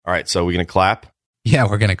All right, so we're going to clap? Yeah,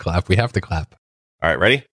 we're going to clap. We have to clap. All right,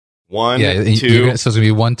 ready? 1, Yeah, 2. so it's going to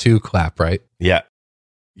be 1, 2, clap, right? Yeah.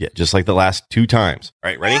 Yeah, just like the last 2 times.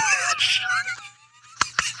 All right, ready?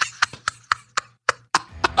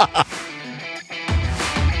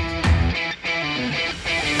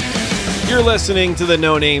 You're listening to the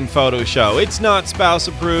No Name Photo Show. It's not spouse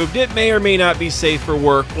approved. It may or may not be safe for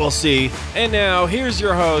work. We'll see. And now, here's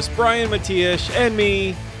your host, Brian Matiash, and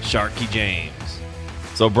me, Sharky James.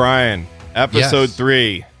 So, Brian, episode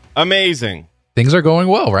 3. Amazing. Things are going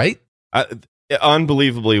well, right?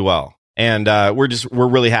 Unbelievably well. And we're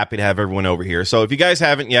really happy to have everyone over here. So if you guys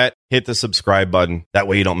haven't yet, hit the subscribe button. That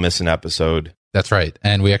way you don't miss an episode. That's right.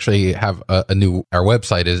 And we actually have a new, our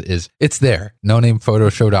website is it's there,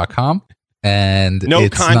 nonamephoto.com. And no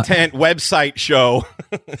content website show.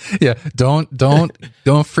 Yeah,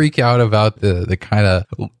 don't freak out about the kind of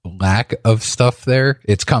lack of stuff there.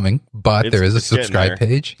 It's coming, but there is a subscribe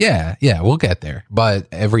page. Yeah, we'll get there. But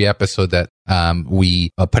every episode that we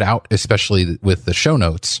put out, especially with the show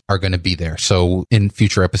notes, are going to be there. So in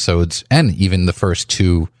future episodes, and even the first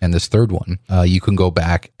 2 and this third one, you can go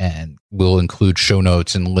back and we'll include show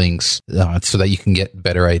notes and links so that you can get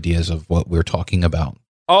better ideas of what we're talking about.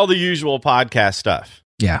 All the usual podcast stuff.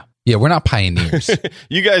 Yeah, we're not pioneers.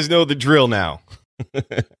 You guys know the drill now.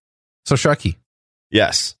 So, Sharky.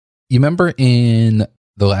 Yes. You remember in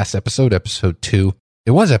the last episode 2,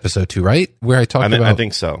 it was episode 2, right? Where I talked about... I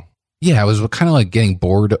think so. Yeah, I was kind of like getting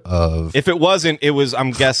bored of... If it wasn't, it was,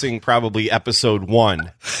 I'm guessing, probably episode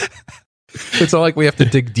 1. It's not like we have to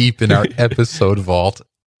dig deep in our episode vault.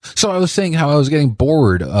 So I was saying how I was getting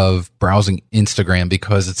bored of browsing Instagram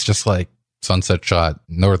because it's just like sunset shot,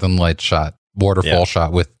 northern light shot, waterfall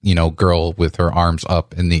shot with, girl with her arms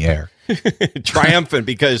up in the air. Triumphant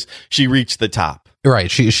because she reached the top. Right.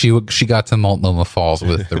 She got to Multnomah Falls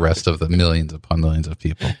with the rest of the millions upon millions of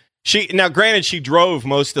people. Now, granted, she drove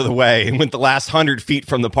most of the way and went the last 100 feet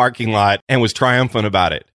from the parking lot and was triumphant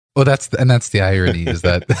about it. Well, that's the irony is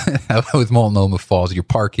that with Multnomah Falls, you're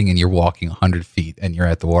parking and you're walking 100 feet and you're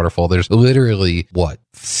at the waterfall. There's literally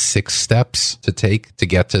 6 steps to take to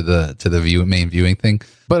get to the main viewing thing.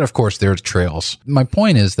 But of course, there's trails. My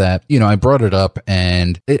point is that, I brought it up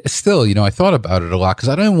and it still, I thought about it a lot because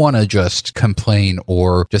I didn't want to just complain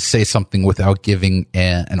or just say something without giving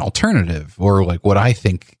an alternative or like what I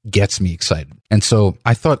think gets me excited. And so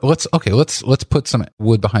I thought, let's put some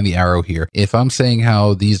wood behind the arrow here. If I'm saying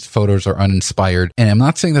how these photos are uninspired, and I'm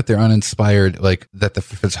not saying that they're uninspired, like that the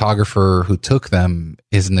photographer who took them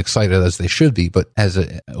isn't excited as they should be, but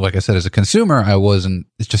like I said, as a consumer, I wasn't.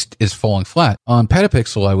 It just is falling flat. On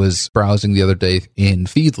Petapixel, I was browsing the other day in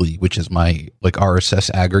Feedly, which is my RSS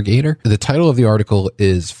aggregator. The title of the article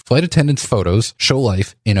is "Flight Attendants' Photos Show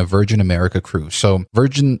Life in a Virgin America Cruise." So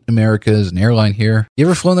Virgin America is an airline here. You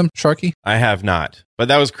ever flown them, Sharky? I have not, but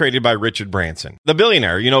that was created by Richard Branson, the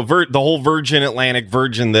billionaire. The whole Virgin Atlantic,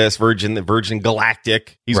 Virgin this, Virgin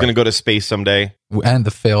Galactic. He's going to go to space someday, and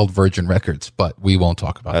the failed Virgin Records, but we won't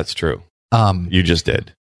talk about. That's true. You just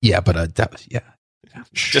did. Yeah, but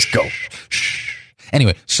just go.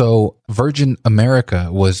 Anyway, so Virgin America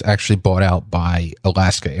was actually bought out by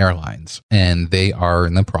Alaska Airlines, and they are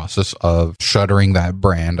in the process of shuttering that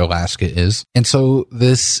brand, Alaska is. And so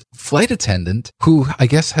this flight attendant, who I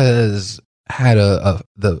guess has had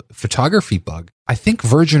the photography bug, I think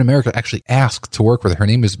Virgin America actually asked to work with her. Her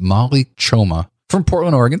name is Molly Choma from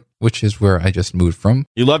Portland, Oregon, which is where I just moved from.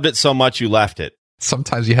 You loved it so much you left it.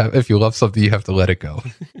 Sometimes if you love something, you have to let it go.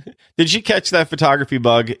 Did you catch that photography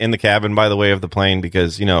bug in the cabin, by the way, of the plane?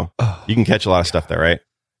 Because, you can catch a lot of stuff there, right?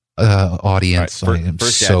 Audience, right, I am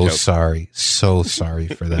so sorry. So sorry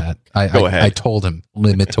for that. Go ahead. I told him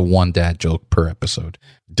limit to 1 dad joke per episode.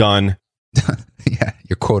 Done. Yeah,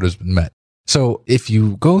 your quota's been met. So if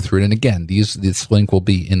you go through it, and again, this link will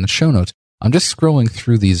be in the show notes. I'm just scrolling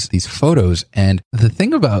through these photos, and the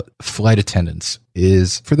thing about flight attendants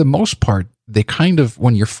is, for the most part, they kind of,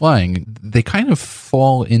 when you're flying, they kind of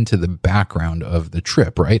fall into the background of the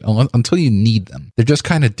trip, right? Until you need them. They're just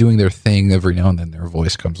kind of doing their thing. Every now and then their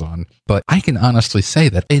voice comes on. But I can honestly say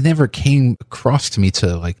that it never came across to me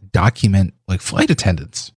to document flight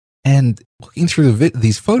attendants. And looking through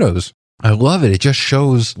these photos, I love it. It just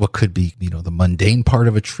shows what could be, the mundane part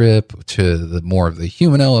of a trip to the more of the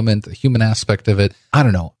human element, the human aspect of it. I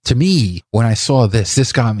don't know. To me, when I saw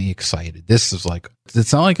this got me excited. This is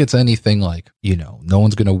it's not like it's anything no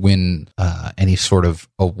one's going to win any sort of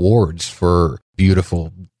awards for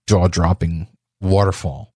beautiful, jaw-dropping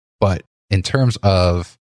waterfall. But in terms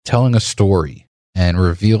of telling a story and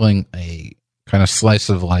revealing a kind of slice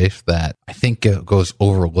of life that I think goes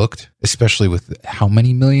overlooked, especially with how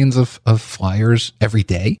many millions of flyers every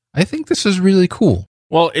day. I think this is really cool.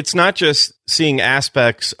 Well, it's not just seeing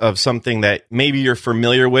aspects of something that maybe you're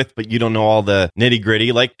familiar with, but you don't know all the nitty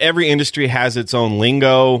gritty. Like every industry has its own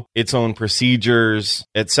lingo, its own procedures,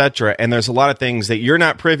 etc. And there's a lot of things that you're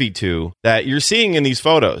not privy to that you're seeing in these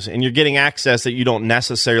photos, and you're getting access that you don't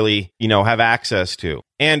necessarily, have access to.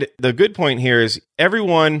 And the good point here is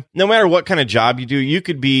everyone, no matter what kind of job you do, you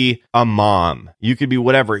could be a mom, you could be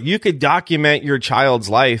whatever, you could document your child's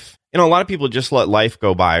life. A lot of people just let life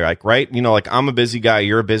go by, right? I'm a busy guy,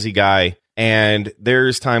 you're a busy guy. And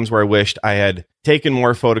there's times where I wished I had taken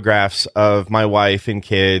more photographs of my wife and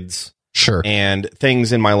kids. Sure. And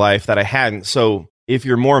things in my life that I hadn't. So if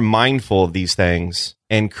you're more mindful of these things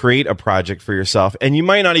and create a project for yourself, and you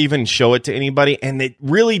might not even show it to anybody, and it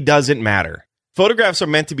really doesn't matter. Photographs are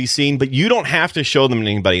meant to be seen, but you don't have to show them to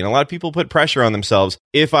anybody. And a lot of people put pressure on themselves.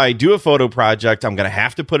 If I do a photo project, I'm going to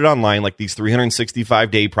have to put it online, like these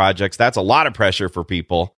 365-day projects. That's a lot of pressure for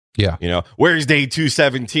people. Yeah. Where's day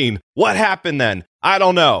 217? What happened then? I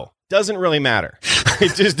don't know. Doesn't really matter.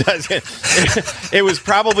 It just doesn't. It was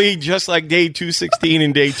probably just like day 216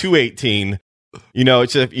 and day 218.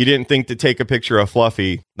 It's if you didn't think to take a picture of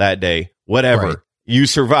Fluffy that day. Whatever. Right. You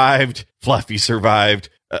survived. Fluffy survived.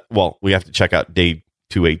 Well, we have to check out day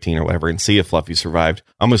 218 or whatever and see if Fluffy survived.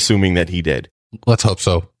 I'm assuming that he did. Let's hope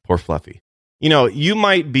so. Poor Fluffy. You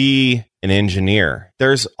might be an engineer.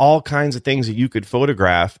 There's all kinds of things that you could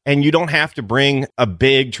photograph, and you don't have to bring a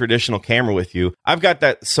big traditional camera with you. I've got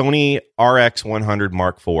that Sony RX100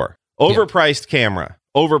 Mark IV. Overpriced camera.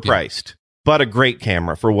 Overpriced. But a great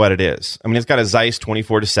camera for what it is. I mean, it's got a Zeiss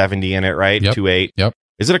 24-70 in it, right? Yep. 2.8. Yep.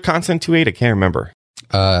 Is it a constant 2.8? I can't remember.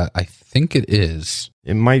 I think it is.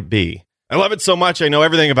 It might be. I love it so much. I know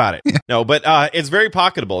everything about it. No, but it's very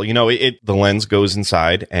pocketable. The lens goes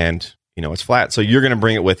inside and, it's flat. So you're going to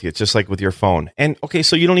bring it with you. It's just like with your phone. And okay,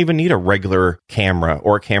 so you don't even need a regular camera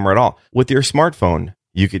or a camera at all. With your smartphone,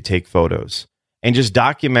 you could take photos and just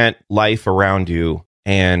document life around you.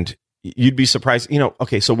 And you'd be surprised.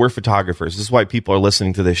 Okay, so we're photographers. This is why people are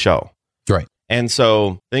listening to this show. Right. And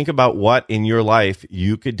so think about what in your life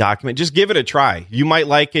you could document. Just give it a try. You might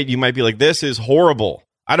like it. You might be like, this is horrible.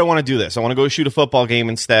 I don't want to do this. I want to go shoot a football game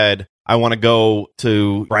instead. I want to go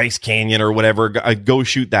to Bryce Canyon or whatever. Go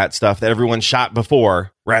shoot that stuff that everyone shot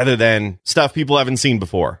before rather than stuff people haven't seen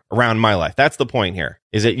before around my life. That's the point here,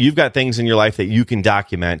 is that you've got things in your life that you can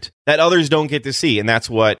document that others don't get to see. And that's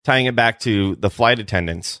what, tying it back to the flight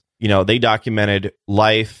attendants, they documented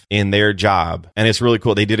life in their job, and it's really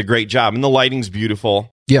cool. They did a great job, and the lighting's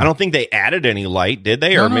beautiful. Yeah. I don't think they added any light, did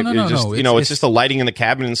they? No, or no, maybe no, just no. It's just the lighting in the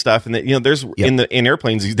cabin and stuff. And there's in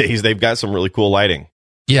airplanes these days, they've got some really cool lighting.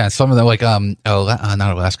 Yeah, some of them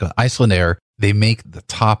not Alaska, Iceland Air. They make the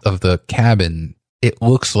top of the cabin. It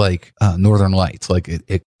looks like Northern Lights, like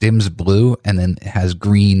it dims blue and then it has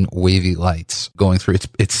green wavy lights going through.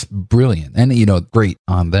 It's brilliant, and great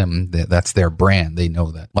on them. That's their brand. They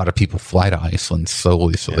know that a lot of people fly to Iceland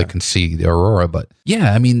solely so they can see the aurora. But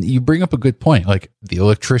yeah, I mean, you bring up a good point, like the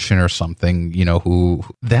electrician or something. Who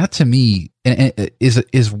that to me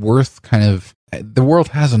is worth kind of. The world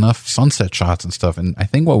has enough sunset shots and stuff, and I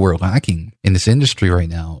think what we're lacking in this industry right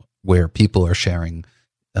now, where people are sharing.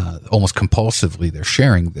 Almost compulsively, they're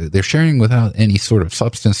sharing without any sort of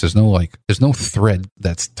substance. There's no thread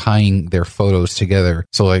that's tying their photos together.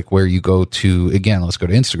 So like where you go to, again, let's go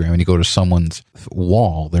to Instagram, and you go to someone's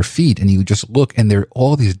wall, their feed, and you just look, and they're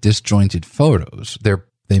all these disjointed photos.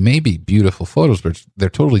 They may be beautiful photos, but they're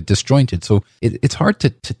totally disjointed. So it's hard to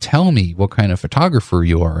tell me what kind of photographer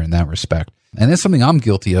you are in that respect. And that's something I'm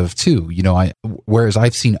guilty of too. Whereas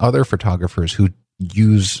I've seen other photographers who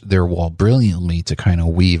use their wall brilliantly to kind of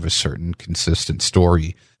weave a certain consistent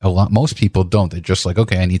story. Most people don't. They're just like,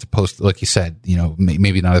 okay, I need to post, like you said,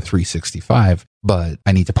 maybe not a 365, but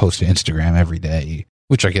I need to post to Instagram every day,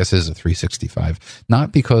 which I guess is a 365.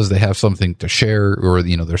 Not because they have something to share or,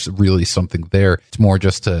 there's really something there. It's more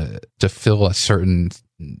just to fill a certain,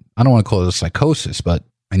 I don't want to call it a psychosis, but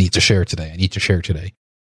I need to share today.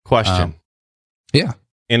 Question. Yeah.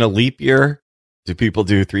 In a leap year, do people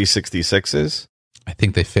do 366s? I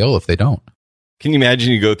think they fail if they don't. Can you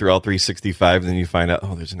imagine you go through all 365s and then you find out,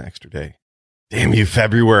 there's an extra day. Damn you,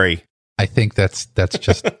 February. I think that's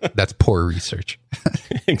just, that's poor research.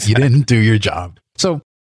 Exactly. You didn't do your job. So,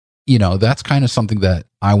 that's kind of something that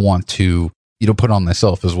I want to, put on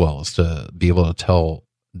myself as well, is to be able to tell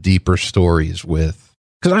deeper stories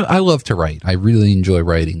because I love to write. I really enjoy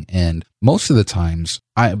writing. And most of the times,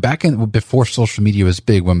 before social media was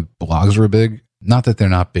big, when blogs were big, not that they're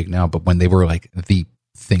not big now, but when they were like the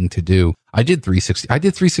thing to do. I did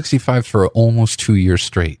 365 for almost 2 years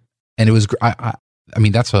straight. And it was, I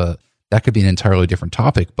mean, that could be an entirely different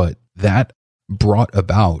topic, but that brought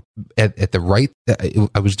about at the right,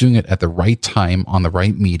 I was doing it at the right time on the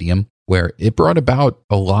right medium, where it brought about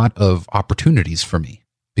a lot of opportunities for me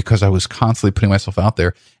because I was constantly putting myself out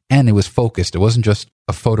there, and it was focused. It wasn't just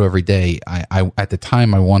a photo every day. I at the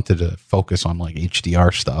time I wanted to focus on like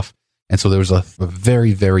HDR stuff. And so there was a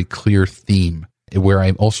very, very clear theme where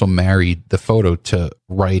I also married the photo to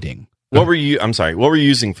writing. What were you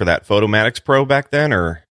using for that? Photomatics Pro back then,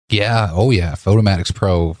 or? Yeah. Oh yeah. Photomatics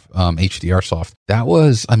Pro, HDR soft. That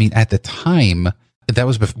was, I mean, at the time, that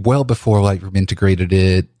was well before Lightroom integrated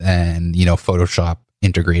it and, Photoshop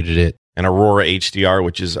integrated it. And Aurora HDR,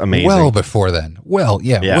 which is amazing. Well before then. Well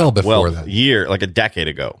before then. Like a decade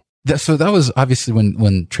ago. So that was obviously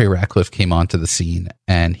when Trey Ratcliffe came onto the scene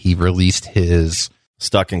and he released his...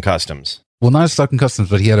 Stuck in Customs. Well, not Stuck in Customs,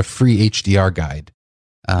 but he had a free HDR guide.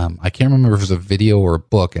 I can't remember if it was a video or a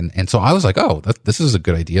book. And so I was like, oh, this is a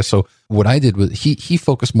good idea. So what I did was he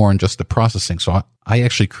focused more on just the processing. So I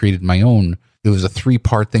actually created my own. It was a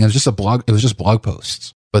 3-part thing. It was just a blog. It was just blog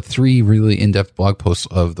posts, but 3 really in-depth blog posts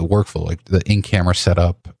of the workflow, like the in-camera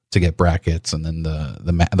setup to get brackets, and then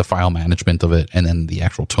the file management of it, and then the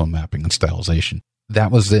actual tone mapping and stylization.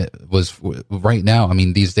 That was it. Was right now. I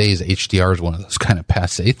mean, these days HDR is one of those kind of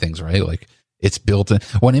passe things, right? Like it's built in.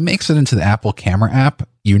 When it makes it into the Apple Camera app,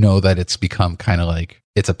 you know that it's become kind of like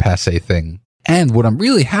it's a passe thing. And what I'm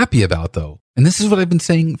really happy about, though, and this is what I've been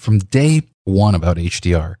saying from day one about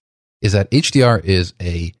HDR, is that HDR is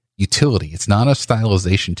a utility. It's not a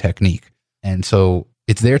stylization technique. And so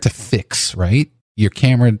it's there to fix, right? Your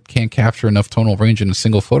camera can't capture enough tonal range in a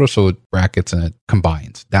single photo, so it brackets and it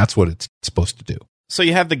combines. That's what it's supposed to do. So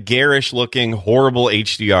you have the garish looking, horrible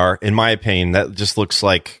HDR, in my opinion, that just looks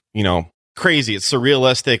like, crazy. It's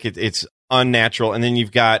surrealistic. It's unnatural. And then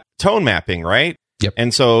you've got tone mapping, right? Yep.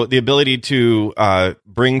 And so the ability to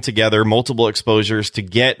bring together multiple exposures to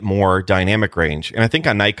get more dynamic range. And I think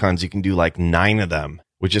on Nikons, you can do like 9 of them,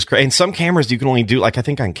 which is crazy. And some cameras you can only do, like I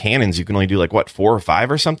think on Canons, you can only do like 4 or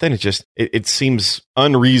 5 or something. It's just, it seems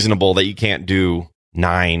unreasonable that you can't do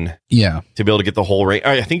 9 to be able to get the whole range.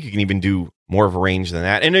 I think you can even do more of a range than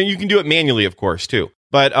that. And then you can do it manually, of course, too.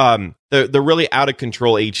 But the really out of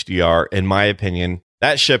control HDR, in my opinion,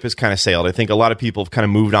 that ship has kind of sailed. I think a lot of people have kind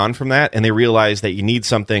of moved on from that, and they realize that you need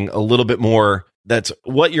something a little bit more that's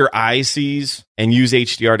what your eye sees, and use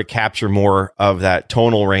HDR to capture more of that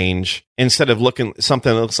tonal range instead of looking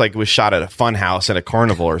something that looks like it was shot at a fun house at a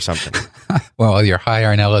carnival or something. Well, you're high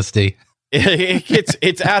on LSD.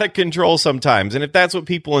 It's out of control sometimes, and if that's what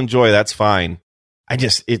people enjoy, that's fine.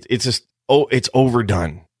 It's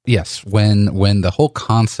overdone. Yes, when the whole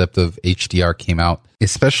concept of HDR came out,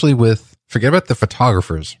 especially with, forget about the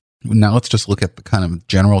photographers. Now let's just look at the kind of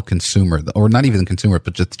general consumer, or not even the consumer,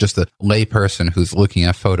 but just a lay person who's looking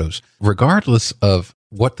at photos. Regardless of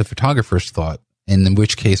what the photographers thought, and in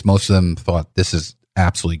which case most of them thought this is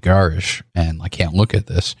absolutely garish and I can't look at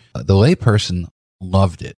this, the lay person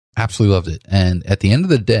loved it, absolutely loved it. And at the end of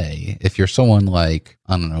the day, if you're someone like,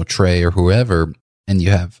 I don't know, Trey or whoever, and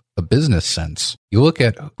you have a business sense, you look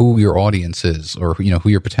at who your audience is, or who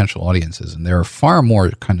your potential audience is, and there are far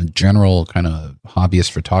more kind of general kind of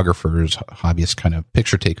hobbyist photographers, hobbyist kind of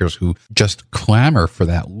picture takers who just clamor for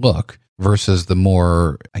that look, versus the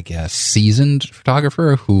more, I guess, seasoned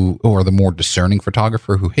photographer or the more discerning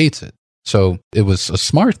photographer who hates it. So it was a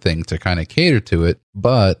smart thing to kind of cater to it,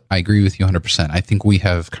 but I agree with you 100%. I think we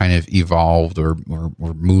have kind of evolved or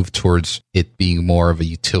moved towards it being more of a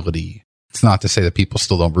utility. It's not to say that people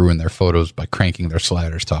still don't ruin their photos by cranking their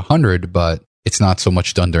sliders to 100, but it's not so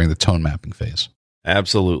much done during the tone mapping phase.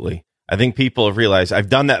 Absolutely. I think people have realized I've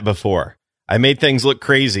done that before. I made things look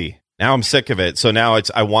crazy. Now I'm sick of it. So now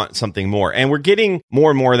I want something more. And we're getting more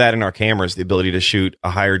and more of that in our cameras, the ability to shoot a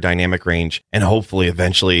higher dynamic range. And hopefully,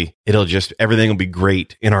 eventually, everything will be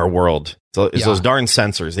great in our world. So it's those darn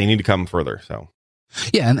sensors. They need to come further. So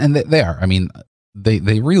yeah, and they are. I mean, they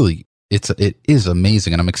really, it is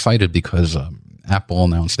amazing. And I'm excited because Apple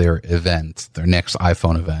announced their next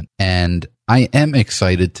iPhone event. And I am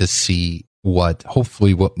excited to see what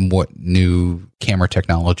new camera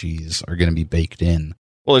technologies are going to be baked in.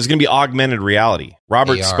 Well, there's going to be augmented reality.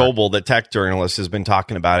 Robert Scoble, the tech journalist, has been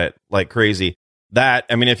talking about it like crazy.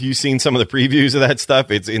 If you've seen some of the previews of that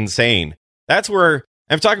stuff, it's insane. That's where,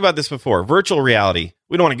 I've talked about this before, virtual reality.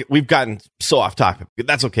 We've gotten so off topic.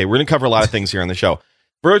 That's okay. We're going to cover a lot of things here on the show.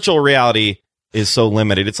 Virtual reality is so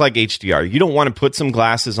limited. It's like HDR. You don't want to put some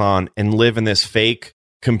glasses on and live in this fake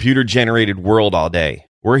computer-generated world all day.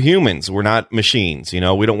 We're humans. We're not machines. We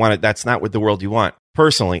don't want it. That's not what the world you want.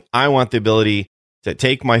 Personally, I want the ability to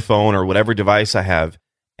take my phone or whatever device I have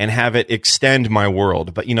and have it extend my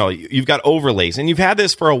world. But, you've got overlays, and you've had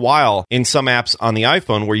this for a while in some apps on the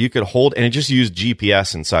iPhone where you could hold, and it just used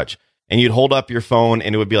GPS and such. And you'd hold up your phone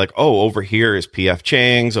and it would be like, oh, over here is PF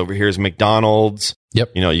Chang's, over here is McDonald's.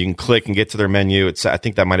 Yep. You can click and get to their menu. I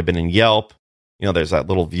think that might have been in Yelp. There's that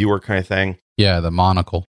little viewer kind of thing. Yeah, the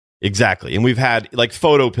monocle. Exactly. And we've had like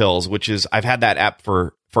Photo Pills, which is, I've had that app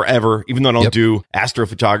for forever, even though I don't do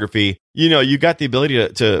astrophotography. You got the ability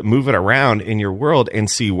to move it around in your world and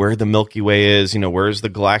see where the Milky Way is, where's the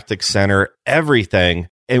Galactic Center, everything.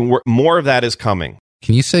 And more of that is coming.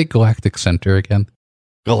 Can you say Galactic Center again?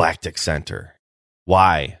 Galactic Center.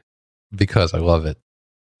 Why? Because I love it.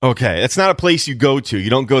 Okay. It's not a place you go to.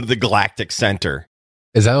 You don't go to the Galactic Center.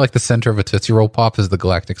 Is that like the center of a Tootsie Roll Pop is the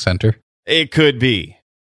Galactic Center? It could be.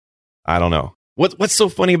 I don't know. What's so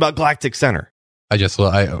funny about Galactic Center?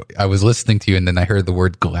 I was listening to you and then I heard the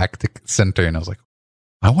word Galactic Center and I was like,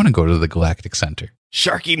 I want to go to the Galactic Center.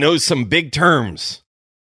 Sharky knows some big terms.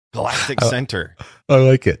 Galactic Center. I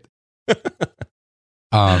like it.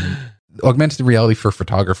 Augmented reality for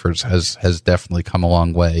photographers has definitely come a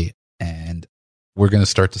long way, and we're going to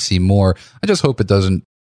start to see more. I just hope it doesn't.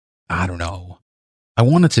 I don't know. I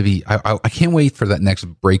want it to be. I can't wait for that next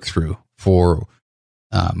breakthrough for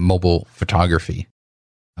mobile photography.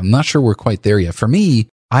 I'm not sure we're quite there yet. For me,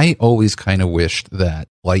 I always kind of wished that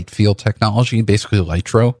light field technology, basically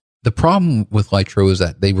Litro. The problem with Litro is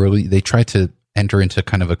that they tried to enter into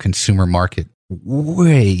kind of a consumer market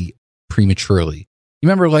way prematurely. You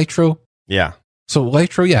remember Litro? Yeah. So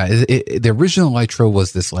Litro, the original Litro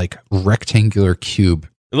was this like rectangular cube.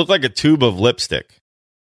 It looked like a tube of lipstick.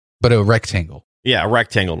 But a rectangle. Yeah, a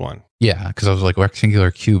rectangled one. Yeah, because I was like, rectangular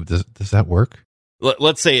cube, does that work?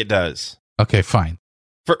 Let's say it does. Okay, fine.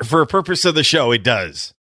 For a purpose of the show, it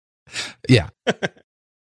does. Yeah.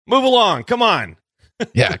 Move along. Come on.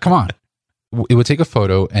 Yeah, come on. It would take a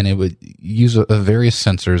photo and it would use various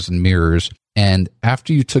sensors and mirrors. And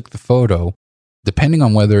after you took the photo, depending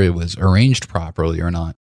on whether it was arranged properly or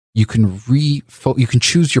not, you can you can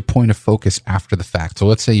choose your point of focus after the fact. So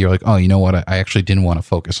let's say you're like, oh, you know what? I actually didn't want to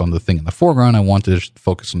focus on the thing in the foreground. I wanted to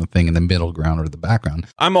focus on the thing in the middle ground or the background.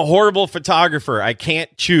 I'm a horrible photographer. I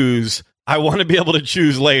can't choose. I want to be able to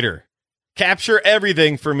choose later. Capture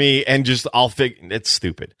everything for me and just I'll figure. It's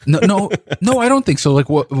stupid. No, I don't think so. Like,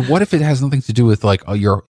 what if it has nothing to do with like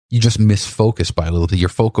you just misfocus by a little bit. Your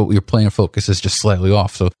plane of focus is just slightly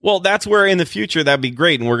off. So, well, that's where in the future that'd be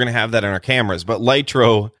great, and we're going to have that in our cameras. But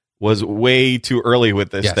Litro was way too early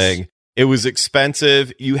with this thing. It was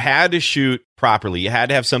expensive. You had to shoot properly. You had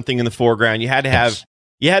to have something in the foreground. You had to have.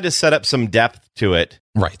 You had to set up some depth to it.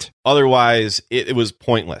 Right. Otherwise, it was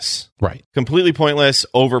pointless. Right. Completely pointless,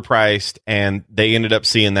 overpriced, and they ended up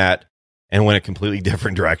seeing that and went a completely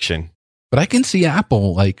different direction. But I can see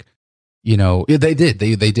Apple, like, they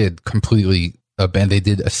did completely abandon. They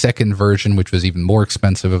did a second version, which was even more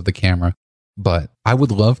expensive of the camera. But I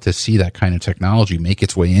would love to see that kind of technology make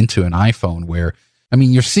its way into an iPhone where, I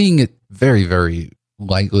mean, you're seeing it very, very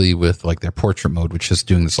lightly with like their portrait mode, which is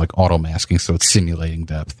doing this like auto masking. So it's simulating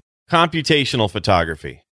depth. Computational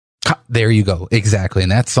photography. There you go. Exactly.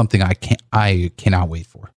 And that's something I cannot wait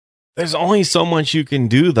for. There's only so much you can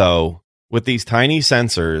do though with these tiny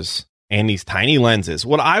sensors and these tiny lenses.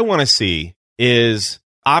 What I want to see is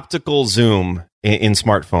optical zoom in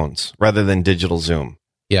smartphones rather than digital zoom.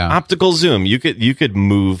 Yeah. Optical zoom. You could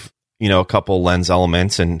move, a couple lens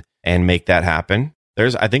elements and make that happen.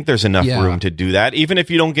 I think there's enough room to do that. Even if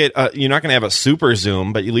you don't get, you're not going to have a super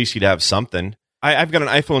zoom, but at least you'd have something. I've got an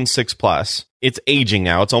iPhone 6 Plus. It's aging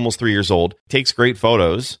now. It's almost 3 years old. Takes great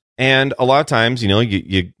photos. And a lot of times,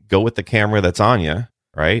 you go with the camera that's on you,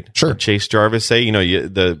 right? Sure. Like Chase Jarvis say,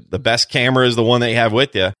 the best camera is the one that you have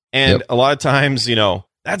with you. And a lot of times,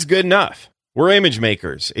 that's good enough. We're image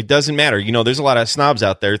makers. It doesn't matter. There's a lot of snobs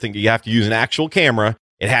out there thinking you have to use an actual camera.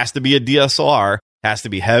 It has to be a DSLR, has to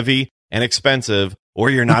be heavy and expensive, or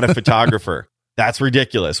you're not a photographer. That's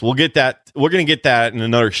ridiculous. We'll get that. We're going to get that in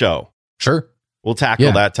another show. Sure. We'll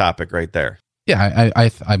tackle that topic right there. Yeah,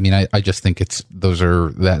 I mean, I just think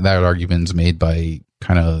that argument's made by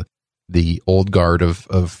kind of the old guard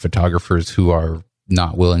of photographers who are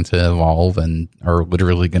not willing to evolve and are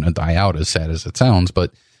literally going to die out, as sad as it sounds.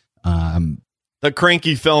 But the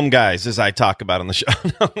cranky film guys, as I talk about on the show.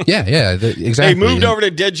 Exactly. They moved over to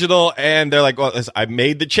digitle, and they're like, "Well, I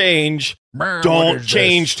made the change. Don't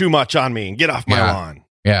change too much on me and get off my lawn."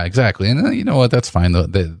 Yeah, exactly. And you know what? That's fine.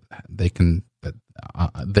 They can.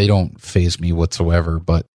 They don't faze me whatsoever.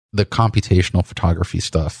 But the computational photography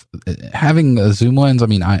stuff, having a zoom lens, I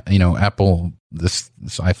mean, Apple, this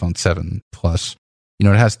iPhone 7 Plus, it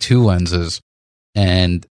has 2 lenses,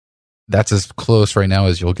 and that's as close right now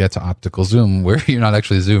as you'll get to optical zoom, where you're not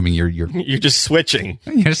actually zooming. You're just switching.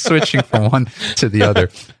 You're switching from one to the other.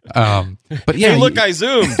 But yeah, hey, look, I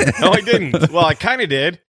zoomed. No, I didn't. Well, I kind of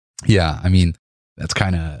did. Yeah, I mean, that's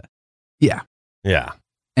kind of yeah.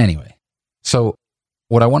 Anyway, so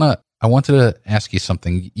what I wanted to ask you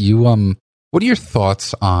something. You what are your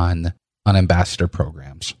thoughts on ambassador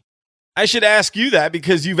programs? I should ask you that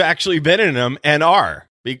because you've actually been in them and are.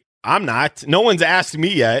 I'm not. No one's asked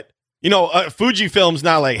me yet. Fujifilm's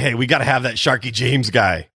not like, hey, we got to have that Sharky James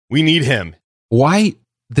guy. We need him. Why?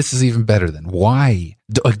 This is even better than why?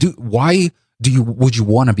 Would you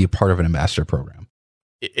want to be a part of an ambassador program?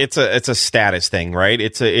 It's a status thing, right?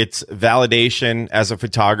 It's validation as a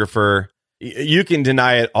photographer. You can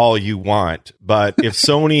deny it all you want, but if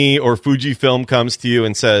Sony or Fujifilm comes to you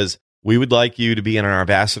and says, we would like you to be in our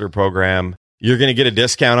ambassador program, you're going to get a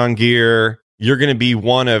discount on gear. You're going to be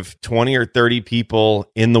one of 20 or 30 people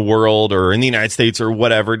in the world or in the United States or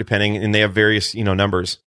whatever, depending, and they have various,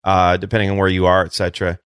 numbers, depending on where you are,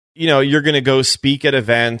 etc. You're going to go speak at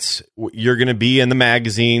events. You're going to be in the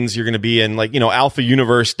magazines. You're going to be in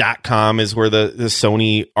alphauniverse.com is where the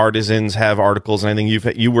Sony artisans have articles. And I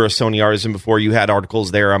think you were a Sony artisan before. You had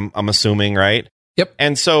articles there, I'm assuming, right? Yep.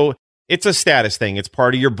 And so it's a status thing. It's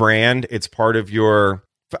part of your brand. It's part of your...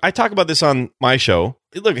 I talk about this on my show.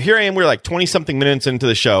 Look, here I am. We're like 20-something minutes into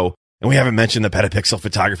the show, and we haven't mentioned the Petapixel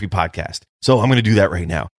Photography Podcast. So I'm going to do that right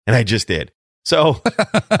now. And I just did. So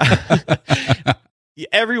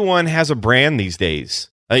everyone has a brand these days.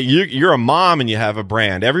 You're a mom and you have a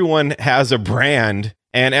brand. Everyone has a brand.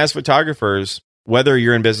 And as photographers, whether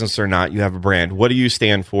you're in business or not, you have a brand. What do you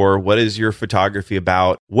stand for? What is your photography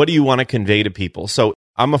about? What do you want to convey to people? So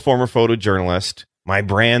I'm a former photojournalist. My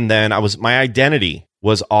brand then, my identity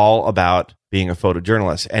was all about being a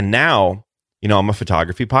photojournalist. And now, I'm a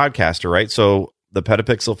photography podcaster, right? So the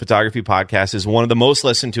Petapixel Photography Podcast is one of the most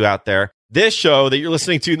listened to out there. This show that you're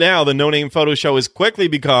listening to now, the No Name Photo Show, has quickly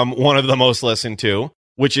become one of the most listened to,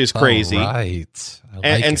 which is crazy. All right.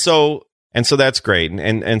 And so that's great.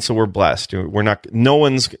 And so we're blessed. No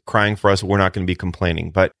one's crying for us. We're not going to be complaining,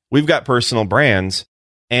 but we've got personal brands.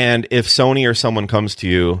 And if Sony or someone comes to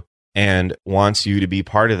you and wants you to be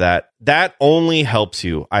part of that, that only helps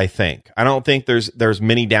you, I think. I don't think there's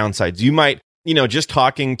many downsides. You might, just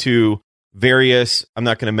talking to various, I'm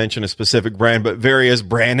not going to mention a specific brand, but various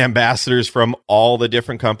brand ambassadors from all the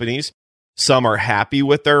different companies. Some are happy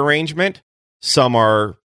with their arrangement. Some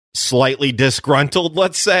are slightly disgruntled,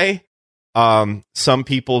 let's say. Some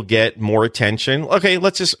people get more attention. Okay,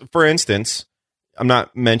 let's just, for instance, I'm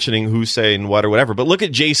not mentioning who's saying what or whatever, but look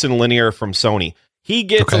at Jason Lanier from Sony. He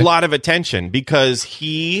gets a lot of attention because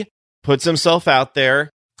he puts himself out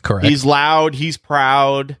there. Correct. He's loud. He's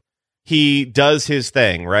proud. He does his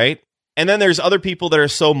thing, right? And then there's other people that are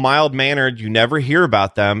so mild-mannered, you never hear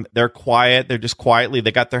about them. They're quiet. They're just quietly,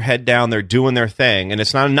 they got their head down. They're doing their thing. And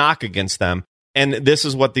it's not a knock against them. And this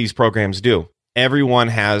is what these programs do. Everyone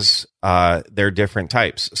has their different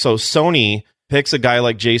types. So Sony picks a guy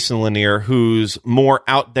like Jason Lanier who's more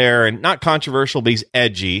out there and not controversial, but he's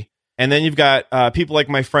edgy. And then you've got people like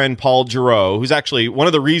my friend Paul Giroux, who's actually one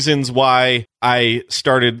of the reasons why I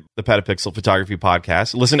started the Petapixel Photography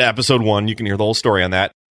Podcast. Listen to episode 1. You can hear the whole story on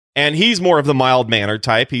that. And he's more of the mild-mannered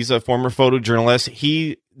type. He's a former photojournalist.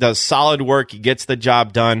 He does solid work. He gets the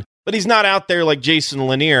job done. But he's not out there like Jason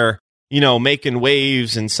Lanier, making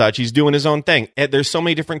waves and such. He's doing his own thing. There's so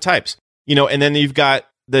many different types. And then you've got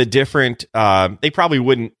the different... they probably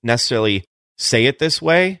wouldn't necessarily say it this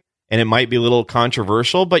way, and it might be a little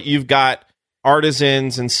controversial, but you've got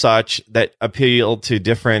artisans and such that appeal to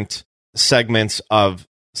different segments of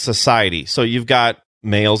society. So you've got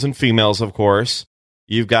males and females, of course.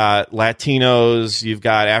 You've got Latinos, you've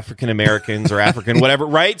got African Americans or African whatever,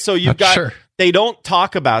 right? So you've got, they don't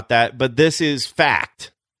talk about that, but this is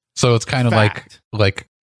fact. So it's kind of like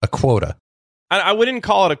a quota. I wouldn't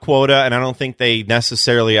call it a quota, and I don't think they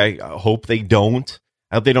necessarily, I hope they don't.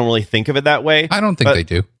 I hope they don't really think of it that way. I don't think they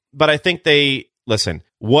do. But I think listen,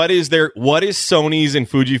 what is Sony's and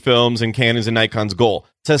Fujifilm's and Canon's and Nikon's goal?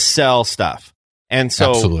 To sell stuff. And so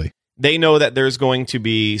Absolutely. They know that there's going to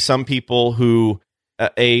be some people who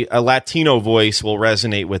a Latino voice will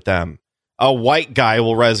resonate with them. A white guy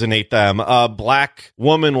will resonate them. A black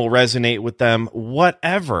woman will resonate with them.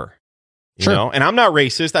 Whatever. You know? And I'm not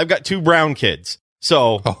racist. I've got 2 brown kids.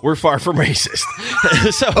 So we're far from racist.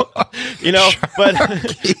 you know,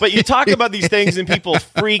 but you talk about these things and people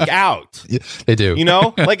freak out. Yeah, they do. You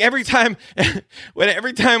know, like every time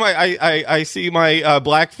I see my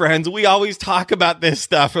black friends, we always talk about this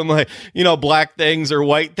stuff. I'm like, you know, black things or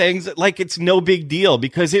white things, like it's no big deal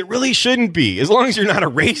because it really shouldn't be, as long as you're not a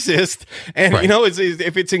racist and you know,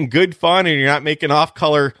 if it's in good fun and you're not making off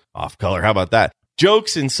color. How about that?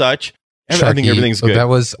 Jokes and such. Sharky, I think everything's good. That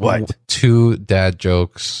was what? 2 dad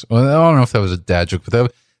jokes. Well, I don't know if that was a dad joke, but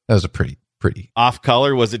that was a pretty off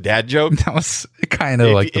color. Was a dad joke? That was kind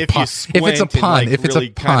of like the pun. If it's a pun, like if it's really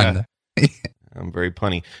a pun. I'm very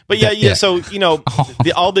punny. But yeah. So, you know,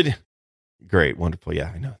 great, wonderful.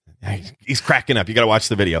 Yeah, I know. He's cracking up. You got to watch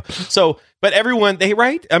the video. So, but everyone,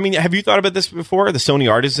 I mean, have you thought about this before? The Sony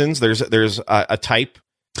artisans, there's a type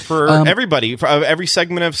for everybody, for every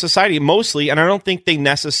segment of society, mostly. And I don't think they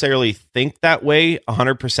necessarily think that way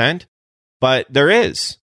 100%, but there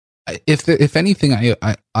is. If anything,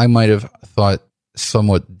 I might have thought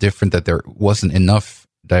somewhat different, that there wasn't enough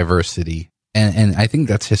diversity. And I think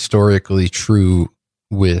that's historically true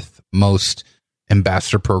with most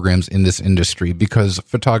ambassador programs in this industry, because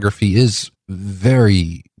photography is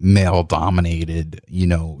very male dominated, you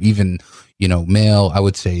know, even, you know, male, I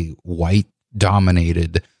would say white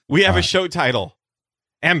dominated. We have a show title.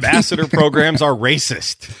 Ambassador programs are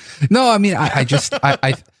racist. No, I mean,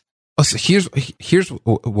 so here's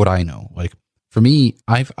what I know. Like for me,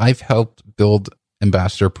 I've helped build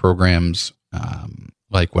ambassador programs.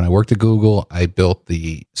 Like when I worked at Google, I built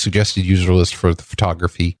the suggested user list for the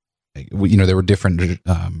photography. You know, there were different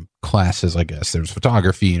classes, I guess. There was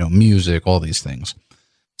photography, you know, music, all these things.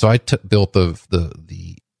 So I built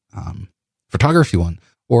the photography one.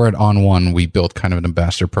 Or at On One, we built kind of an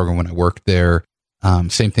ambassador program when I worked there.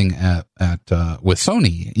 Same thing at with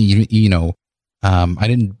Sony. You know,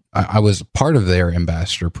 I was part of their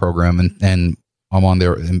ambassador program, and I'm on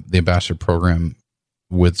the ambassador program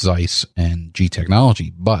with Zeiss and G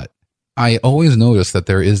Technology. But I always notice that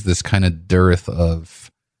there is this kind of dearth of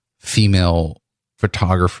female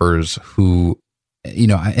photographers who, you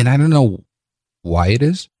know, and I don't know why it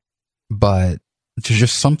is, but there's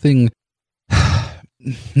just something,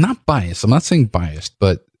 not biased. I'm not saying biased,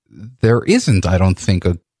 but there isn't, I don't think,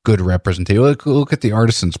 a good representation. Look at the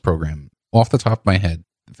Artisans program off the top of my head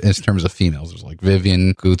in terms of females. There's like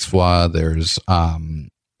Vivian Goudswa. There's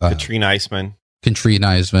Katrina Eisman.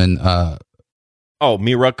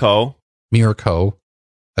 Mira Ko,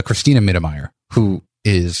 Christina Mittermeier, who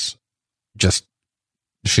is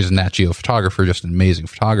she's a Nat Geo photographer, just an amazing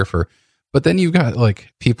photographer. But then you've got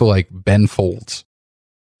like people like Ben Folds,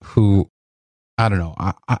 who, I don't know.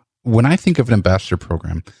 When I think of an ambassador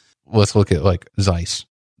program, let's look at like Zeiss.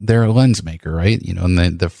 They're a lens maker, right? You know,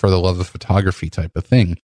 and they're for the love of photography type of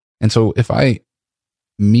thing. And so if I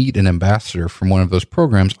meet an ambassador from one of those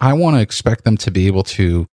programs, I want to expect them to be able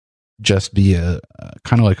to just be a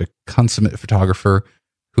kind of like a consummate photographer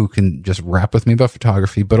who can just rap with me about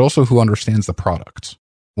photography, but also who understands the product.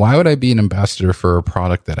 Why would I be an ambassador for a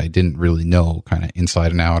product that I didn't really know kind of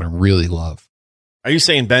inside and out and really love? Are you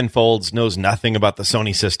saying Ben Folds knows nothing about the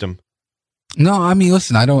Sony system? No, I mean,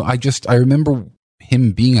 listen, I remember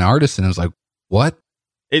him being an artist and I was like, what?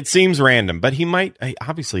 It seems random, but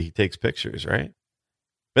obviously he takes pictures, right?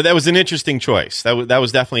 But that was an interesting choice. That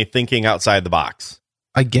was definitely thinking outside the box.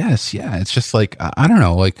 I guess, yeah. It's just like, I don't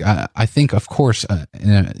know. Like, I think, of course,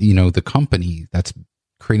 you know, the company that's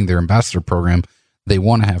creating their ambassador program, they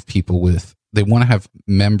want to have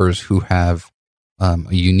members who have a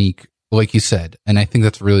unique, like you said, and I think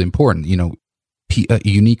that's really important, you know, a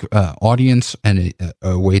unique audience and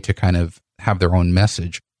a way to kind of have their own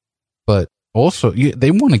message. But also,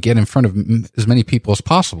 they want to get in front of as many people as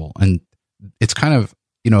possible. And it's kind of,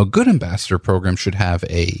 you know, a good ambassador program should have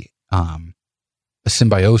a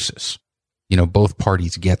symbiosis. You know, both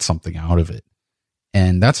parties get something out of it.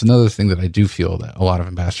 And that's another thing that I do feel that a lot of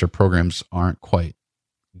ambassador programs aren't quite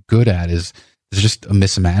good at is just a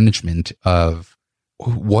mismanagement of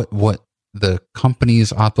what the company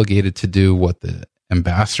is obligated to do, what the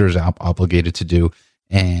ambassador is obligated to do.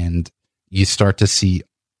 And you start to see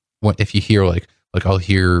what, if you hear like I'll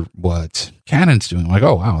hear what Canon's doing, like,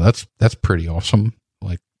 oh wow, that's pretty awesome.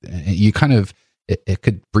 Like you kind of, it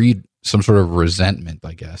could breed some sort of resentment,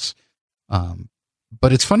 I guess.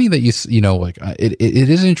 But it's funny that you know, like it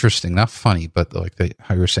is interesting, not funny, but like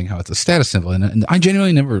how you were saying how it's a status symbol, and I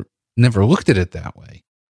genuinely never looked at it that way.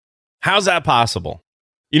 How's that possible?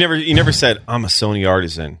 You never said I'm a Sony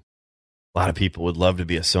artisan. A lot of people would love to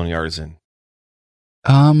be a Sony artisan.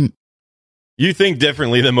 You think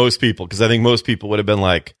differently than most people, because I think most people would have been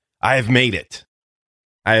like, I have made it.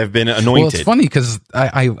 I have been anointed. Well, it's funny because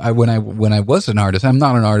I when I was an artist, I'm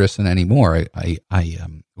not an artist anymore. I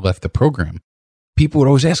left the program. People would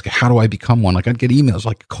always ask, how do I become one? Like I'd get emails,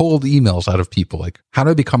 like cold emails out of people, like, how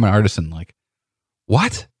do I become an artisan? Like,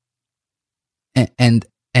 what? And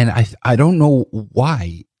I don't know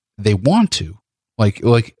why they want to. Like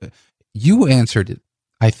you answered it,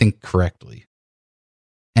 I think, correctly.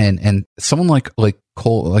 And someone like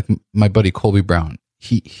Cole, like my buddy Colby Brown,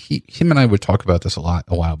 him and I would talk about this a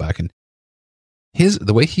while back, and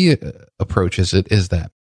the way he approaches it is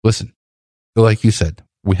that, listen, like you said,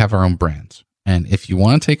 we have our own brands. And if you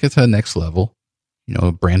want to take it to the next level,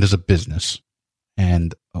 a brand is a business,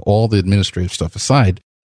 and all the administrative stuff aside,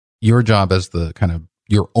 your job as the kind of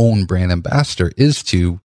your own brand ambassador is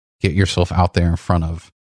to get yourself out there in front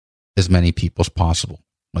of as many people as possible.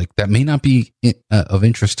 Like that may not be of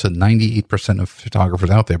interest to 98% of photographers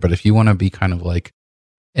out there, but if you want to be kind of like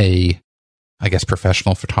a, I guess,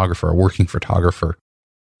 professional photographer, a working photographer,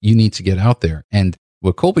 you need to get out there. And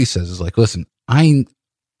what Colby says is like, listen, I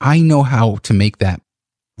know how to make that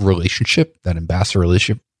relationship, that ambassador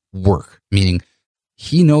relationship, work. Meaning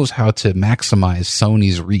he knows how to maximize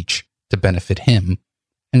Sony's reach to benefit him.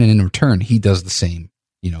 And then in return, he does the same.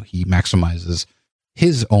 He maximizes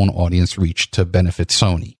his own audience reach to benefit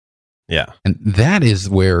Sony. Yeah. And that is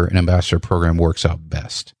where an ambassador program works out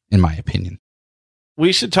best, in my opinion.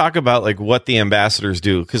 We should talk about like what the ambassadors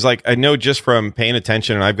do. Cause like, I know just from paying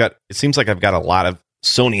attention, and it seems like I've got a lot of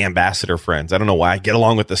Sony ambassador friends. I don't know why. I get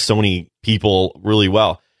along with the Sony people really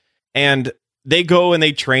well. And they go and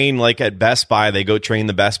they train like at Best Buy. They go train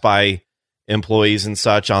the Best Buy employees and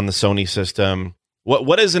such on the Sony system.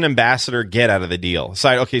 What does an ambassador get out of the deal?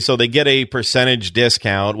 So they get a percentage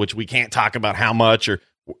discount, which we can't talk about how much, or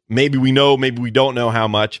maybe we know, maybe we don't know how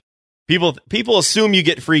much. People assume you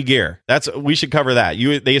get free gear. We should cover that.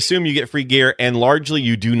 They assume you get free gear, and largely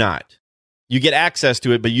you do not. You get access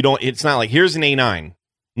to it, but you don't. It's not like, here's an A9.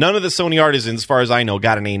 None of the Sony artisans, as far as I know,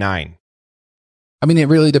 got an A9. I mean, it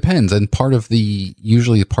really depends. And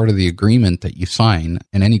usually part of the agreement that you sign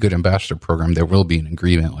in any good ambassador program, there will be an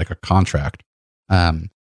agreement, like a contract.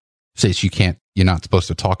 Says you're not supposed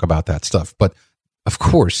to talk about that stuff. But of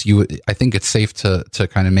course, I think it's safe to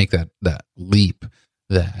kind of make that leap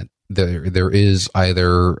that there is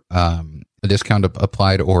either a discount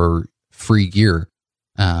applied or free gear,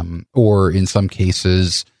 or in some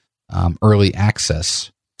cases, early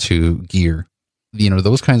access to gear.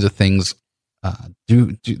 Those kinds of things.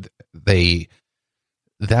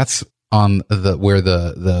 That's on where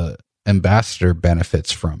the ambassador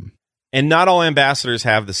benefits from. And not all ambassadors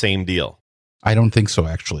have the same deal. I don't think so,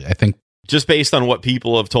 actually. I think just based on what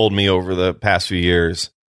people have told me over the past few years,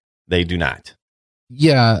 they do not.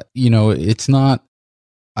 Yeah, it's not.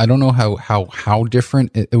 I don't know how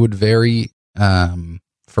different it would vary from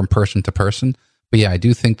person to person, but yeah, I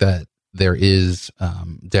do think that there is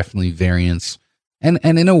definitely variance, and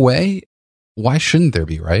in a way, why shouldn't there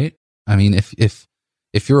be, right? I mean, if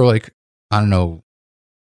you're like, I don't know,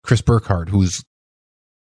 Chris Burkhardt, who's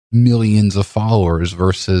millions of followers,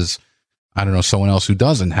 versus, I don't know, someone else who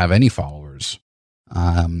doesn't have any followers,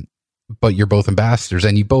 but you're both ambassadors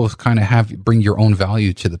and you both kind of bring your own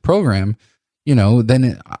value to the program,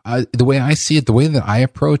 then the way I see it, the way that I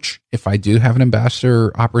approach, if I do have an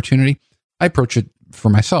ambassador opportunity, I approach it for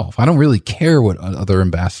myself. I don't really care what other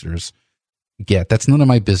ambassadors get. That's none of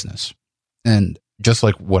my business. And just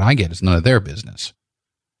like what I get is none of their business.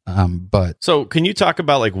 So can you talk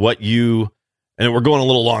about like what you, and we're going a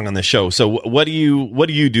little long on the show. So what do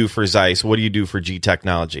you do for Zeiss? What do you do for G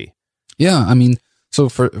Technology? Yeah. I mean, so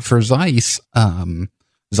for Zeiss,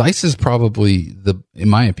 Zeiss is probably in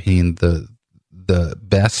my opinion, the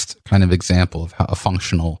best kind of example of how a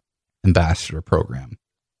functional ambassador program.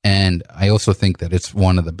 And I also think that it's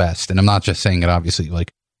one of the best. And I'm not just saying it, obviously.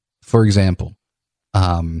 Like, for example,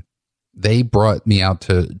 they brought me out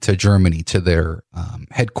to Germany to their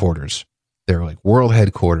headquarters, their like world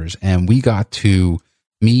headquarters, and we got to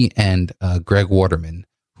me and Greg Waterman,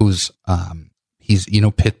 who's he's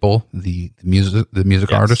Pitbull, the music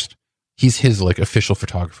yes. artist. He's his like official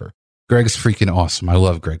photographer. Greg's freaking awesome. I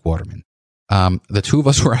love Greg Waterman. The two of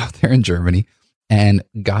us were out there in Germany and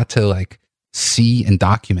got to like see and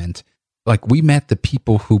document. Like, we met the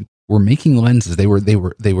people who were making lenses. They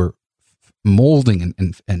were molding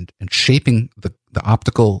and shaping the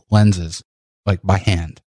optical lenses like by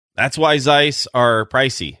hand. That's why Zeiss are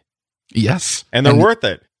pricey. Yes. And they're worth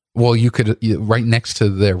it. Well, right next to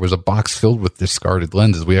there was a box filled with discarded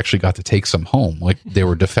lenses. We actually got to take some home. Like, they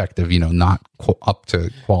were defective, not up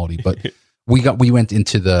to quality, but we went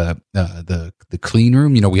into the clean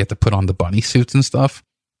room. We had to put on the bunny suits and stuff.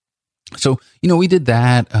 So, we did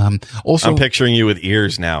that. Also, I'm picturing you with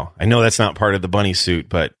ears now. I know that's not part of the bunny suit,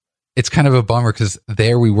 but it's kind of a bummer because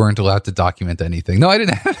there we weren't allowed to document anything. No, I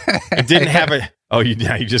didn't. It didn't have a. Oh, you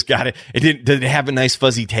just got it. It didn't. Did it have a nice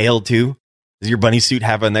fuzzy tail too? Does your bunny suit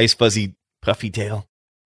have a nice fuzzy puffy tail?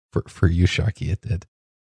 For you, Sharky, it did.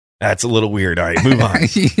 That's a little weird. All right, move on.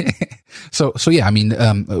 So yeah, I mean,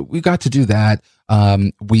 we got to do that.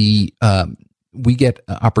 We get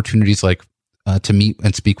opportunities like to meet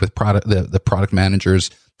and speak with the product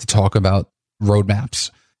managers to talk about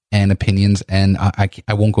roadmaps and opinions. And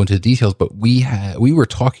I won't go into the details, but we were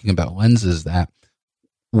talking about lenses that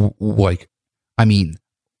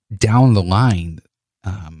down the line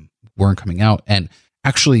weren't coming out, and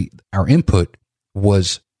actually our input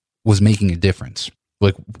was making a difference.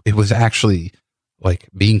 Like it was actually like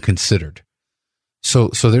being considered. So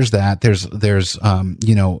there's that. There's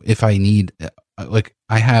if I need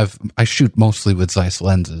I shoot mostly with Zeiss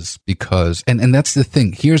lenses because and that's the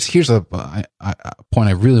thing. Here's a point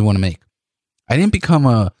I really want to make. I didn't become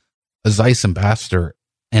a Zeiss ambassador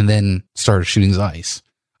and then started shooting Zeiss.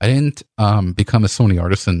 I didn't become a Sony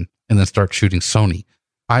artisan and then start shooting Sony.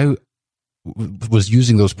 I was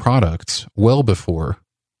using those products well before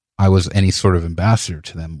I was any sort of ambassador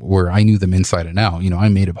to them, where I knew them inside and out. I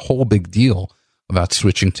made a whole big deal about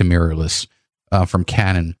switching to mirrorless from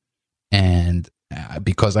Canon, and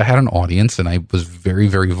because I had an audience and I was very,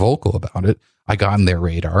 very vocal about it, I got on their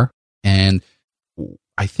radar. And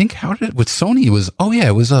I think with Sony,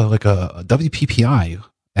 it was like a WPPI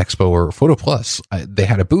Expo or Photo Plus. They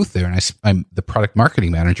had a booth there, and the product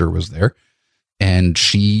marketing manager was there, and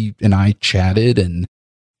she and I chatted, and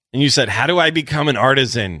you said, "How do I become an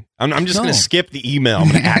artisan?" I'm just going to skip the email. I'm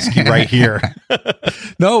going to ask you right here.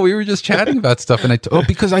 No, we were just chatting about stuff, and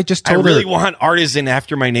because I just told I really her, want artisan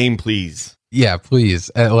after my name, please. Yeah,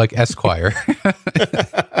 please, like Esquire.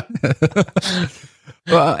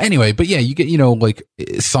 Well, anyway, but yeah, you get like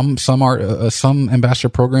some ambassador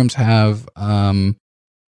programs have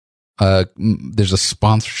there's a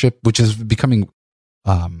sponsorship which is becoming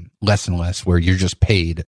less and less, where you're just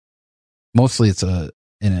paid. Mostly it's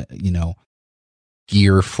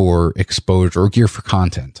gear for exposure or gear for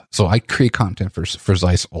content. So I create content for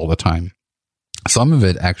Zeiss all the time. Some of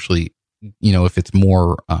it actually, if it's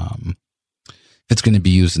more if it's going to be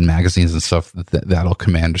used in magazines and stuff, that'll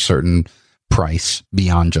command a certain price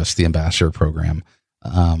beyond just the ambassador program.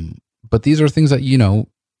 But these are things that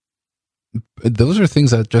those are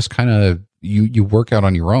things that just kind of you work out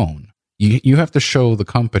on your own. You have to show the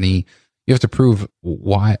company, you have to prove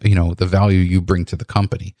why, the value you bring to the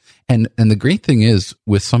company. And the great thing is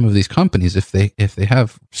with some of these companies, if they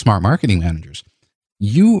have smart marketing managers,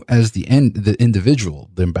 you as the individual,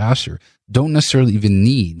 the ambassador, don't necessarily even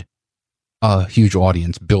need a huge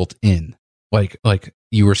audience built in. Like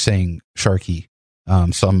you were saying, Sharky,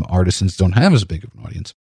 some artisans don't have as big of an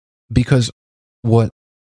audience, because what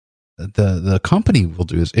the company will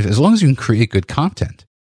do is, as long as you can create good content,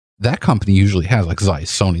 that company usually has, like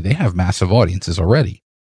Zeiss, Sony, they have massive audiences already.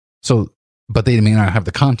 So, but they may not have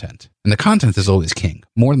the content, and the content is always king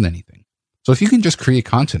more than anything. So if you can just create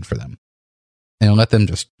content for them and let them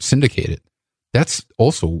just syndicate it, that's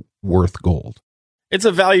also worth gold. It's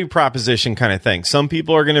a value proposition kind of thing. Some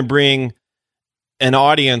people are going to bring an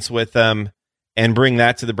audience with them and bring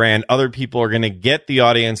that to the brand. Other people are going to get the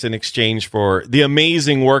audience in exchange for the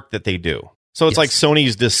amazing work that they do. So it's like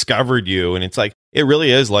Sony's discovered you, and it's like, it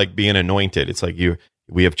really is like being anointed. It's like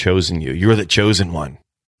we have chosen you. You're the chosen one.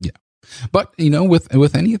 Yeah. But,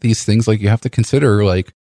 with any of these things, like, you have to consider,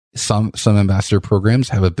 like, some ambassador programs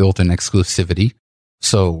have a built-in exclusivity.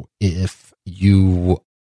 So if you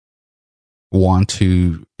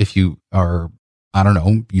are, I don't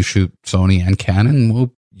know, you shoot Sony and Canon,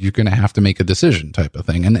 well, you're going to have to make a decision type of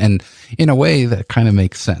thing. And in a way that kind of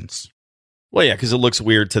makes sense. Well, yeah, because it looks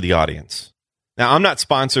weird to the audience. Now, I'm not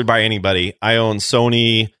sponsored by anybody. I own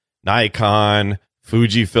Sony, Nikon,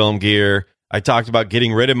 Fujifilm gear. I talked about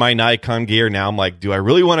getting rid of my Nikon gear. Now I'm like, do I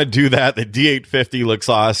really want to do that? The D850 looks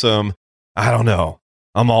awesome. I don't know.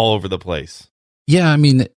 I'm all over the place. Yeah, I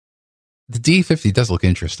mean, the D850 does look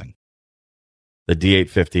interesting. The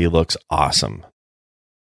D850 looks awesome.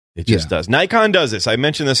 It just does. Nikon does this. I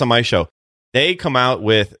mentioned this on my show. They come out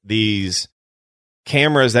with these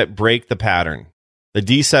cameras that break the pattern. The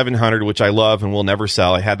D700, which I love and will never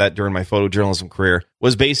sell, I had that during my photojournalism career,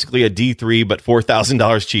 was basically a D3, but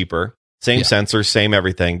 $4,000 cheaper. Same sensor, same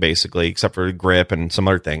everything, basically, except for grip and some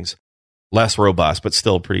other things. Less robust, but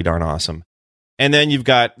still pretty darn awesome. And then you've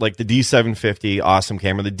got like the D750, awesome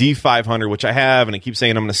camera. The D500, which I have, and I keep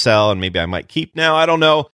saying I'm going to sell, and maybe I might keep now. I don't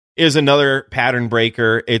know. is another pattern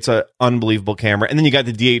breaker. It's an unbelievable camera. And then you got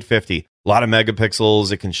the D850. A lot of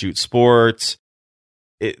megapixels. It can shoot sports.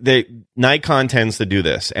 Nikon tends to do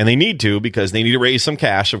this, and they need to because they need to raise some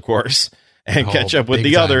cash, of course, and catch up with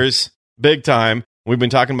the others big time. We've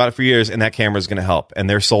been talking about it for years, and that camera is going to help. And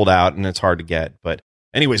they're sold out, and it's hard to get. But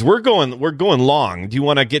anyways, we're going long. Do you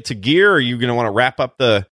want to get to gear, or are you going to want to wrap up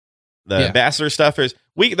the ambassador stuff?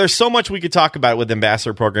 There's so much we could talk about with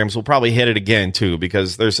ambassador programs. We'll probably hit it again too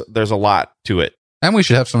because there's a lot to it. And we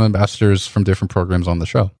should have some ambassadors from different programs on the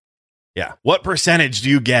show. Yeah. What percentage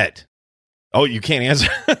do you get? Oh, you can't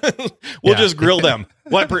answer. We'll just grill them.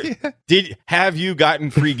 Have you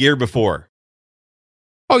gotten free gear before?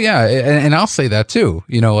 Oh yeah, and I'll say that too.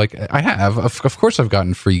 Like I have. Of course, I've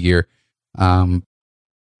gotten free gear.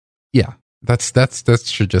 Yeah, that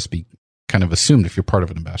should just be kind of assumed if you're part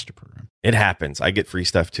of an ambassador program. It happens. I get free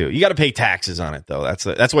stuff too. You got to pay taxes on it though.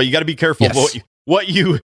 That's why you got to be careful what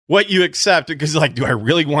you accept, because like, do I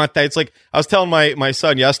really want that? It's like I was telling my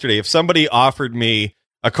son yesterday, if somebody offered me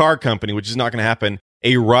a car company, which is not going to happen,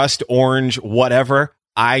 a rust orange whatever,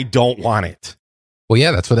 I don't want it. Well,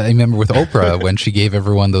 yeah, that's what I remember with Oprah when she gave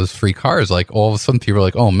everyone those free cars. Like all of a sudden, people are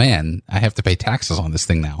like, "Oh man, I have to pay taxes on this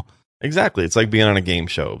thing now." Exactly. It's like being on a game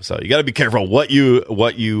show. So you got to be careful what you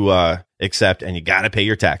accept, and you got to pay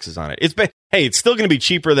your taxes on it. It's still going to be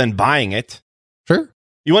cheaper than buying it. Sure.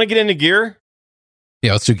 You want to get into gear?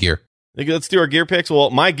 Yeah, let's do gear. Let's do our gear picks. Well,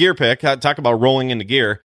 my gear pick, talk about rolling into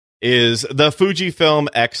gear, is the Fujifilm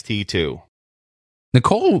X-T2.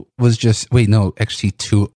 Nicole was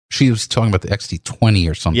X-T2. She was talking about the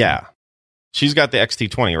X-T20 or something. Yeah. She's got the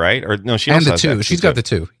X-T20, right? Or no, she and also the has 2. The She's got the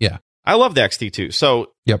 2. Yeah. I love the X-T2.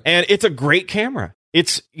 So, yep. And it's a great camera.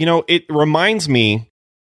 It's, it reminds me,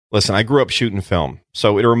 listen, I grew up shooting film.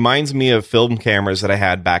 So it reminds me of film cameras that I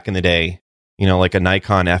had back in the day, like a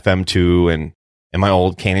Nikon FM2 and my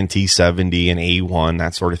old Canon T70 and A1,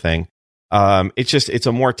 that sort of thing. It's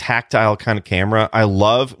a more tactile kind of camera. I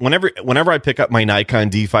love whenever I pick up my Nikon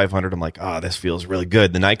D500, I'm like, this feels really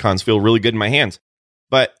good. The Nikons feel really good in my hands,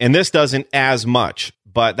 and this doesn't as much,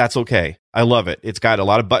 but that's okay. I love it. It's got a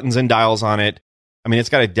lot of buttons and dials on it. I mean, it's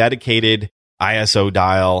got a dedicated ISO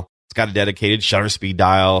dial. It's got a dedicated shutter speed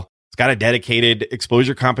dial. It's got a dedicated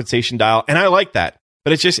exposure compensation dial. And I like that,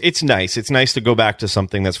 but it's nice. It's nice to go back to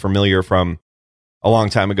something that's familiar from a long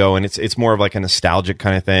time ago. And it's more of like a nostalgic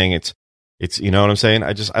kind of thing. It's, you know what I'm saying?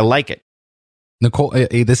 I like it. Nicole,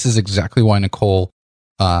 this is exactly why Nicole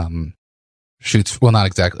shoots. Well, not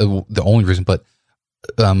exactly the only reason, but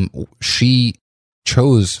she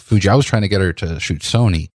chose Fuji. I was trying to get her to shoot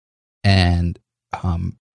Sony, and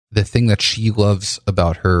the thing that she loves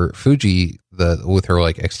about her Fuji, with her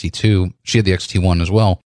like X-T2, she had the X-T1 as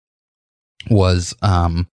well, was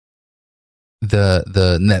that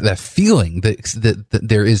feeling that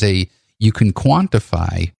there is you can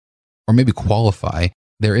quantify or maybe qualify.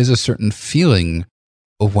 There is a certain feeling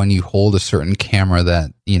of when you hold a certain camera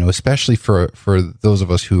that, especially for those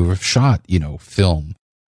of us who have shot, film.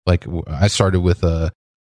 Like I started with a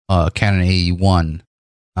Canon AE1,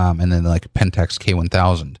 and then like Pentax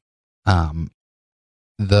K1000.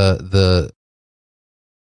 The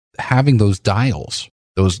having those dials,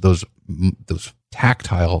 those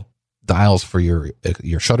tactile dials for your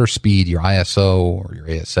shutter speed, your ISO or your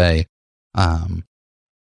ASA,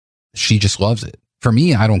 she just loves it. For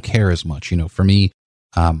me, I don't care as much. For me,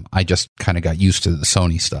 I just kind of got used to the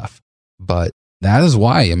Sony stuff, but that is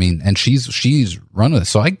why, and she's running this.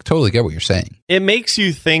 So I totally get what you're saying. It makes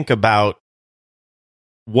you think about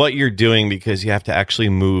what you're doing because you have to actually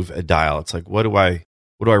move a dial. It's like, what do I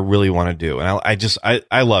really want to do? And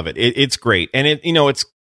I love it. It's great. And it's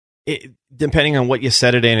depending on what you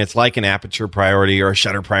set it in, it's like an aperture priority or a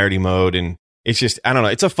shutter priority mode. And it's just, I don't know.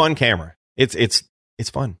 It's a fun camera. It's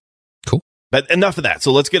fun. Cool. But enough of that.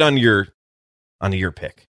 So let's get on your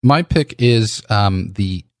pick. My pick is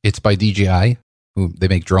it's by DJI. Who they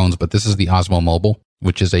make drones, but this is the Osmo Mobile,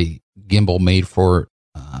 which is a gimbal made for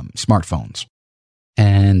smartphones.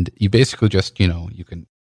 And you basically just, you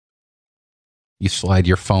slide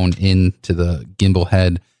your phone into the gimbal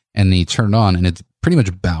head and then you turn it on, and it's pretty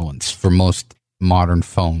much balanced for most modern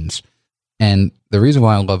phones. And the reason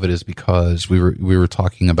why I love it is because we were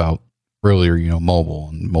talking about earlier, mobile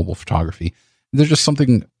and mobile photography. There's just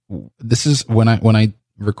something. This is when I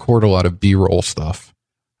record a lot of B-roll stuff.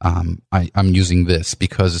 I'm using this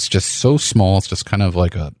because it's just so small. It's just kind of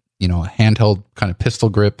like a handheld kind of pistol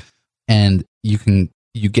grip, and you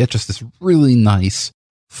get just this really nice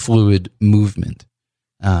fluid movement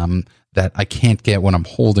that I can't get when I'm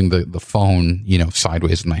holding the phone,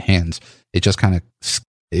 sideways in my hands. It just kind of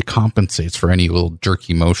it compensates for any little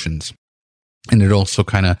jerky motions. And it also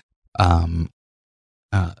kind of,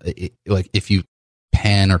 like if you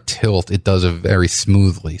pan or tilt, it does it very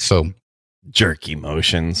smoothly. So jerky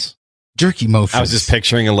motions. I was just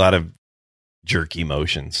picturing a lot of jerky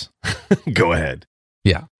motions. Go ahead.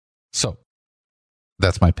 Yeah. So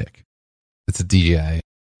that's my pick. It's a DJI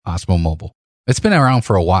Osmo Mobile. It's been around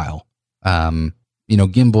for a while.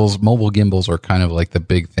 Mobile gimbals are kind of like the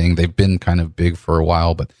big thing. They've been kind of big for a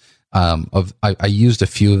while, but I used a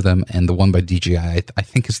few of them, and the one by DJI I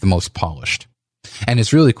think is the most polished. And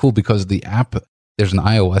it's really cool because the app, there's an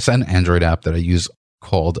iOS and Android app that I use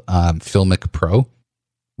called Filmic Pro,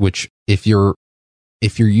 which if you're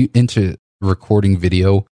into recording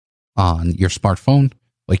video on your smartphone,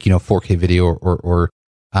 like 4K video or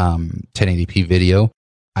 1080p video,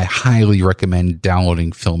 I highly recommend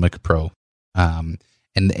downloading Filmic Pro. And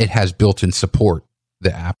it has built-in support.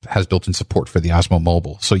 The app has built-in support for the Osmo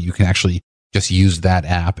Mobile, so you can actually just use that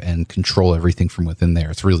app and control everything from within there.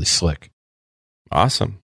 It's really slick.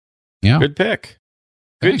 Awesome. Yeah. Good pick.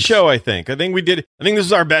 Good Thanks. show, I think. I think this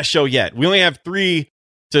is our best show yet. We only have 3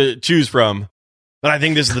 to choose from, but I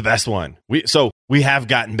think this is the best one. We have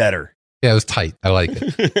gotten better. Yeah, it was tight. I like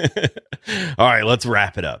it. All right, let's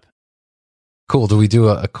wrap it up. Cool. Do we do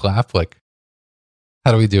a clap? Like,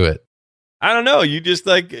 how do we do it? I don't know. You just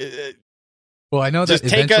Well, I know that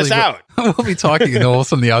just take us out. We'll be talking, and all of a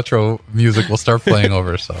sudden the outro music will start playing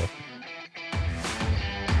over. So,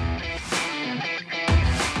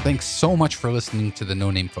 thanks so much for listening to the No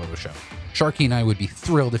Name Photo Show. Sharky and I would be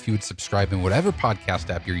thrilled if you would subscribe in whatever podcast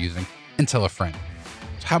app you're using and tell a friend.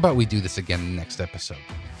 So how about we do this again in the next episode?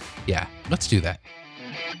 Yeah, let's do that.